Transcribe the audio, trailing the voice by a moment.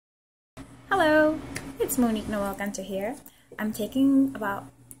Hello, it's Monique Noel-Gunter here. I'm taking about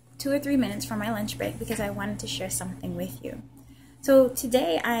 2 or 3 minutes from my lunch break because I wanted to share something with you. So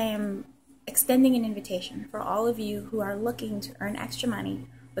today I am extending an invitation for all of you who are looking to earn extra money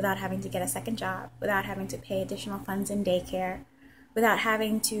without having to get a second job, without having to pay additional funds in daycare, without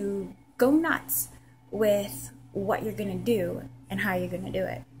having to go nuts with what you're going to do and how you're going to do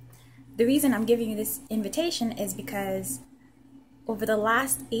it. The reason I'm giving you this invitation is because over the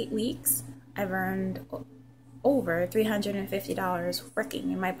last 8 weeks, I've earned over $350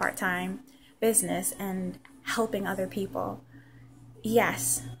 working in my part-time business and helping other people.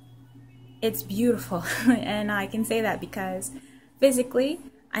 Yes, it's beautiful, and I can say that because physically,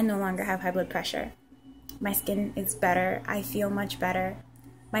 I no longer have high blood pressure. My skin is better. I feel much better.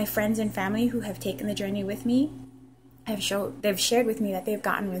 My friends and family who have taken the journey with me, they've shared with me that they've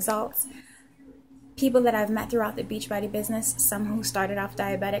gotten results. People that I've met throughout the Beachbody business, some who started off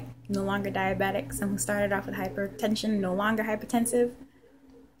diabetic, no longer diabetic, some who started off with hypertension, no longer hypertensive.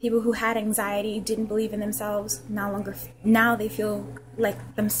 People who had anxiety, didn't believe in themselves, now they feel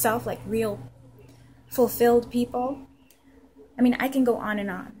like themselves, like real fulfilled people. I mean, I can go on and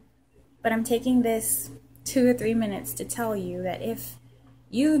on, but I'm taking this 2 or 3 minutes to tell you that if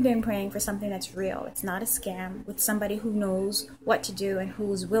you've been praying for something that's real, it's not a scam, with somebody who knows what to do and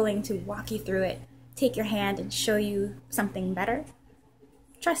who's willing to walk you through it, take your hand and show you something better,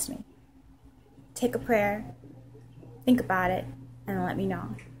 trust me. Take a prayer, think about it, and let me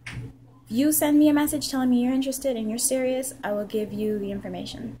know. If you send me a message telling me you're interested and you're serious, I will give you the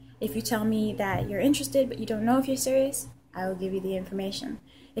information. If you tell me that you're interested but you don't know if you're serious, I will give you the information.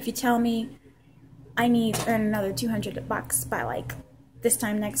 If you tell me I need to earn another $200 by like this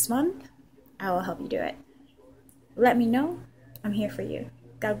time next month, I will help you do it. Let me know. I'm here for you.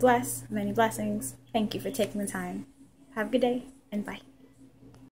 God bless. Many blessings. Thank you for taking the time. Have a good day and bye.